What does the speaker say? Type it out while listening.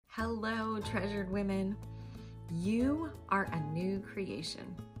Hello, treasured women. You are a new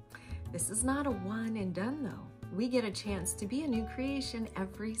creation. This is not a one and done though. We get a chance to be a new creation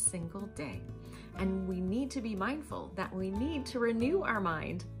every single day. And we need to be mindful that we need to renew our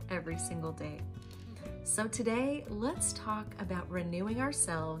mind every single day. So today, let's talk about renewing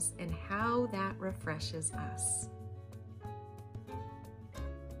ourselves and how that refreshes us.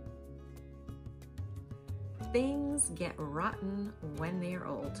 Things get rotten when they are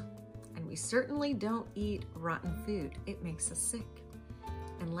old, and we certainly don't eat rotten food. It makes us sick.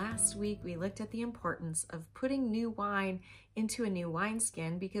 And last week we looked at the importance of putting new wine into a new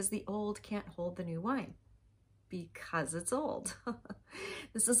wineskin because the old can't hold the new wine because it's old.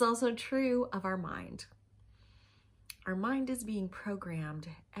 This is also true of our mind. Our mind is being programmed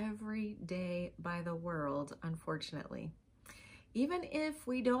every day by the world, unfortunately. Even if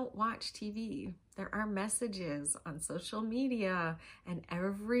we don't watch TV, there are messages on social media and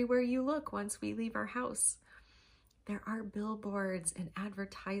everywhere you look once we leave our house. There are billboards and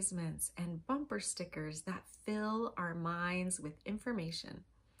advertisements and bumper stickers that fill our minds with information.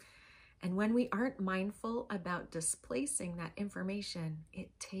 And when we aren't mindful about displacing that information, it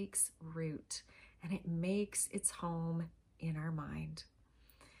takes root and it makes its home in our mind.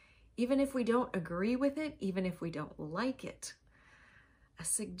 Even if we don't agree with it, even if we don't like it, a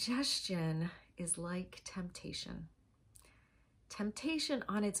suggestion is like temptation. Temptation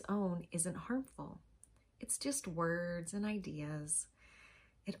on its own isn't harmful. It's just words and ideas.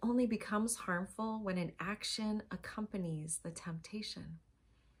 It only becomes harmful when an action accompanies the temptation.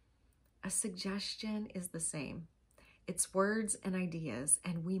 A suggestion is the same. It's words and ideas,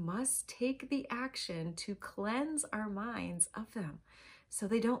 and we must take the action to cleanse our minds of them so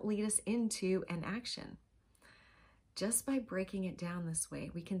they don't lead us into an action. Just by breaking it down this way,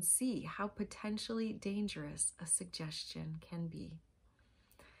 we can see how potentially dangerous a suggestion can be.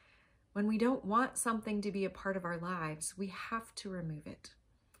 When we don't want something to be a part of our lives, we have to remove it.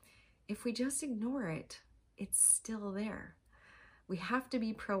 If we just ignore it, it's still there. We have to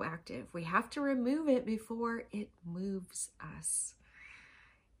be proactive. We have to remove it before it moves us.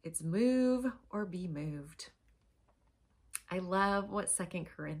 It's move or be moved. I love what 2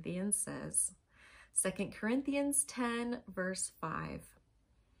 Corinthians says. 2 Corinthians 10, verse 5.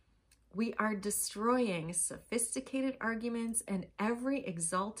 We are destroying sophisticated arguments and every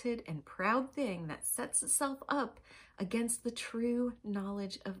exalted and proud thing that sets itself up against the true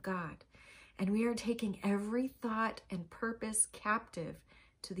knowledge of God. And we are taking every thought and purpose captive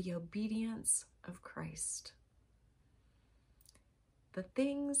to the obedience of Christ. The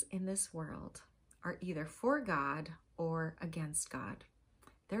things in this world are either for God or against God.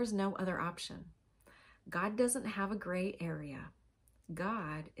 There's no other option. God doesn't have a gray area.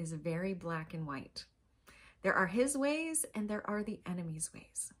 God is very black and white. There are his ways and there are the enemy's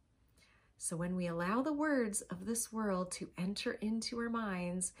ways. So when we allow the words of this world to enter into our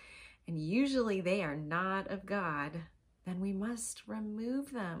minds, and usually they are not of God, then we must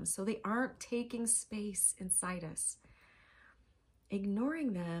remove them so they aren't taking space inside us.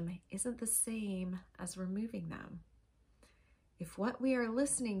 Ignoring them isn't the same as removing them. If what we are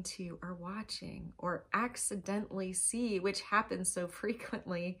listening to or watching or accidentally see, which happens so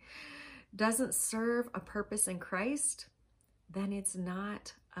frequently, doesn't serve a purpose in Christ, then it's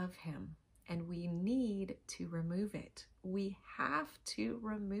not of him, and we need to remove it. We have to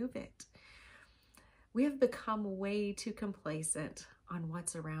remove it. We have become way too complacent on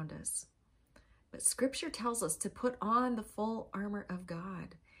what's around us. But Scripture tells us to put on the full armor of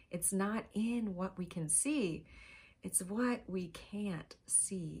God. It's not in what we can see. It's what we can't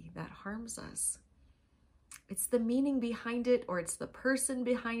see that harms us. It's the meaning behind it, or it's the person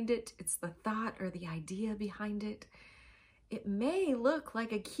behind it. It's the thought or the idea behind it. It may look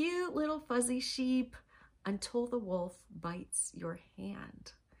like a cute little fuzzy sheep until the wolf bites your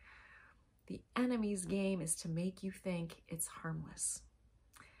hand. The enemy's game is to make you think it's harmless.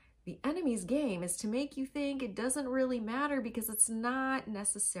 The enemy's game is to make you think it doesn't really matter because it's not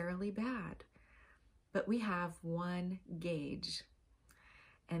necessarily bad. But we have one gauge,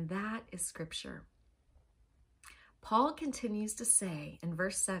 and that is Scripture. Paul continues to say in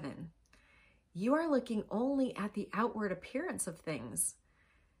verse 7, you are looking only at the outward appearance of things.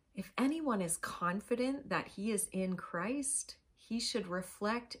 If anyone is confident that he is in Christ, he should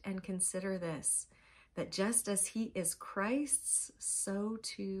reflect and consider this, that just as he is Christ's, so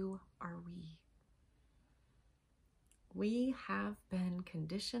too are we. We have been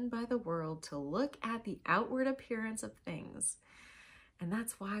conditioned by the world to look at the outward appearance of things. And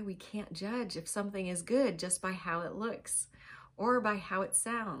that's why we can't judge if something is good just by how it looks or by how it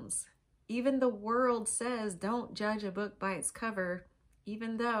sounds. Even the world says don't judge a book by its cover,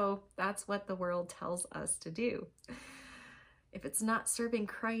 even though that's what the world tells us to do. If it's not serving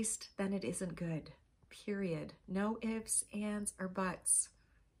Christ, then it isn't good. Period. No ifs, ands, or buts.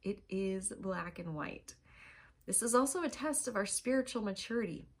 It is black and white. This is also a test of our spiritual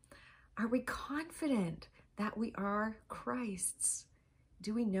maturity. Are we confident that we are Christ's?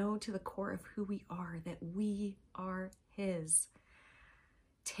 Do we know to the core of who we are that we are His?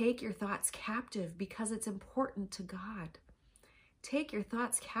 Take your thoughts captive because it's important to God. Take your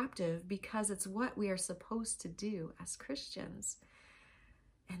thoughts captive because it's what we are supposed to do as Christians.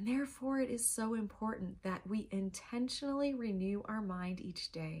 And therefore, it is so important that we intentionally renew our mind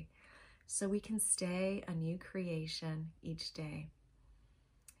each day so we can stay a new creation each day.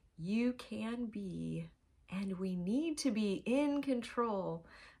 You can be, and we need to be, in control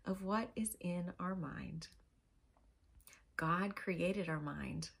of what is in our mind. God created our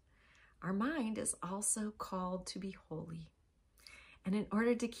mind. Our mind is also called to be holy. And in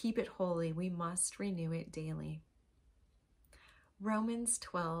order to keep it holy, we must renew it daily. Romans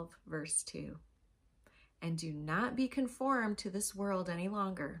 12, verse 2. And do not be conformed to this world any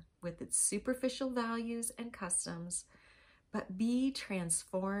longer with its superficial values and customs, but be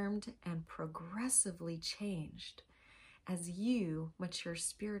transformed and progressively changed as you mature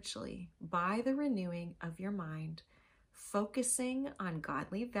spiritually by the renewing of your mind, focusing on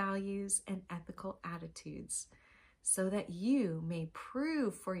godly values and ethical attitudes, so that you may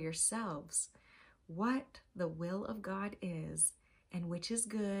prove for yourselves what the will of God is, and which is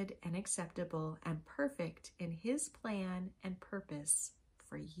good and acceptable and perfect in His plan and purpose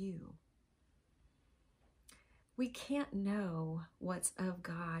for you. We can't know what's of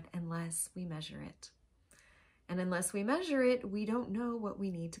God unless we measure it. And unless we measure it, we don't know what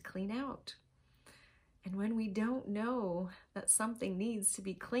we need to clean out. And when we don't know that something needs to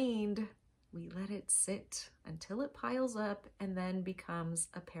be cleaned, we let it sit until it piles up and then becomes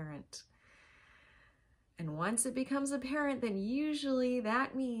apparent. And once it becomes apparent, then usually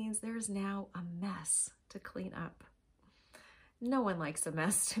that means there's now a mess to clean up. No one likes a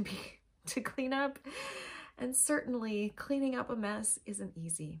mess to clean up, and certainly cleaning up a mess isn't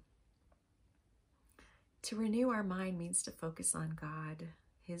easy. To renew our mind means to focus on God,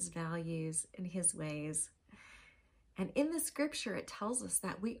 His values, and His ways. And in the scripture, it tells us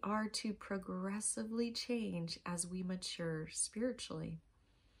that we are to progressively change as we mature spiritually.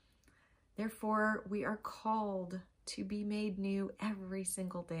 Therefore, we are called to be made new every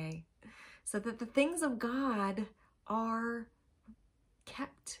single day, so that the things of God are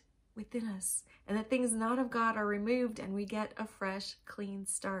kept within us, and the things not of God are removed, and we get a fresh, clean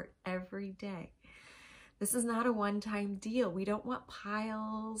start every day. This is not a one-time deal. We don't want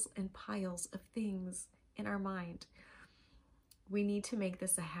piles and piles of things in our mind. We need to make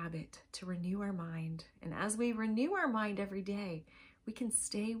this a habit to renew our mind. And as we renew our mind every day, we can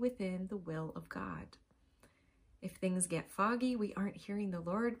stay within the will of God. If things get foggy, we aren't hearing the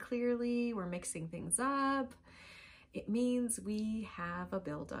Lord clearly, we're mixing things up, it means we have a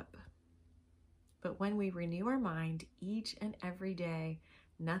buildup. But when we renew our mind each and every day,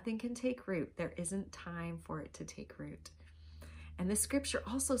 nothing can take root. There isn't time for it to take root. And the scripture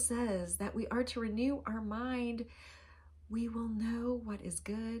also says that we are to renew our mind. We will know what is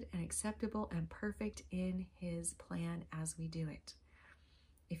good and acceptable and perfect in His plan as we do it.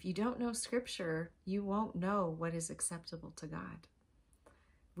 If you don't know scripture, you won't know what is acceptable to God.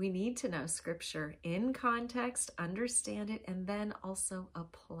 We need to know scripture in context, understand it, and then also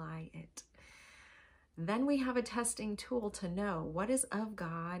apply it. Then we have a testing tool to know what is of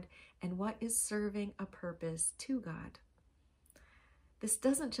God and what is serving a purpose to God. This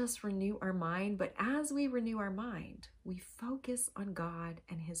doesn't just renew our mind, but as we renew our mind, we focus on God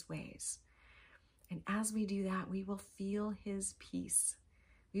and His ways. And as we do that, we will feel His peace.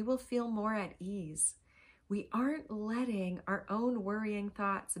 We will feel more at ease. We aren't letting our own worrying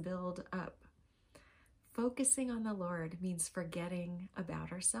thoughts build up. Focusing on the Lord means forgetting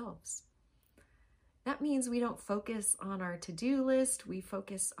about ourselves. That means we don't focus on our to-do list, we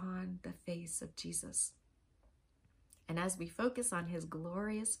focus on the face of Jesus. And as we focus on His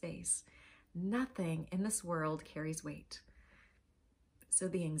glorious face, nothing in this world carries weight. So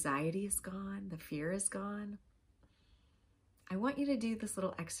the anxiety is gone, the fear is gone. I want you to do this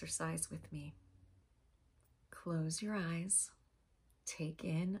little exercise with me. Close your eyes, take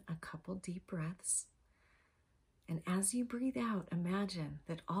in a couple deep breaths, and as you breathe out, imagine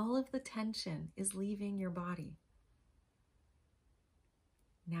that all of the tension is leaving your body.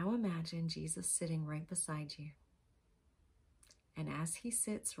 Now imagine Jesus sitting right beside you. And as He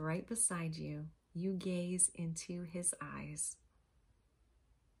sits right beside you, you gaze into His eyes.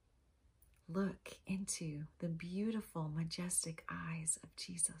 look into the beautiful, majestic eyes of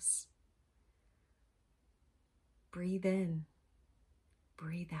Jesus. Breathe in,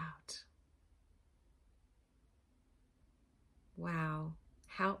 breathe out. Wow,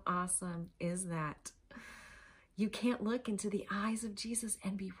 how awesome is that? You can't look into the eyes of Jesus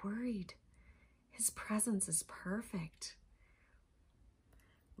and be worried. His presence is perfect.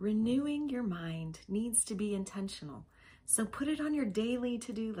 Renewing your mind needs to be intentional, so put it on your daily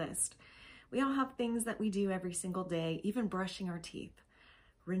to-do list. We all have things that we do every single day, even brushing our teeth.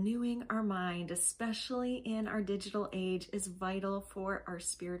 Renewing our mind, especially in our digital age, is vital for our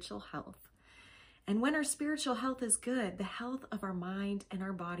spiritual health. And when our spiritual health is good, the health of our mind and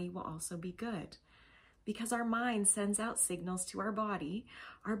our body will also be good. Because our mind sends out signals to our body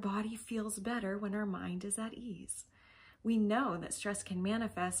feels better when our mind is at ease. We know that stress can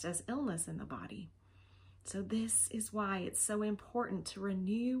manifest as illness in the body. So this is why it's so important to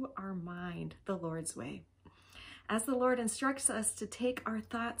renew our mind the Lord's way. As the Lord instructs us to take our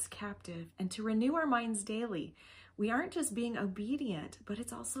thoughts captive and to renew our minds daily, we aren't just being obedient, but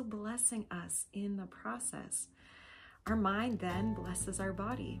it's also blessing us in the process. Our mind then blesses our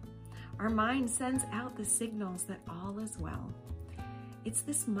body. Our mind sends out the signals that all is well. It's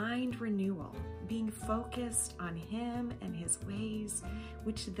this mind renewal, being focused on Him and His ways,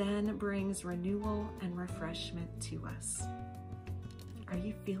 which then brings renewal and refreshment to us. Are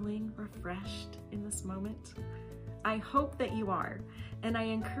you feeling refreshed in this moment? I hope that you are, and I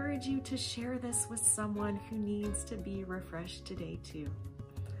encourage you to share this with someone who needs to be refreshed today too.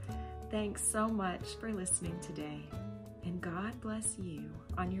 Thanks so much for listening today, and God bless you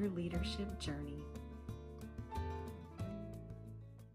on your leadership journey.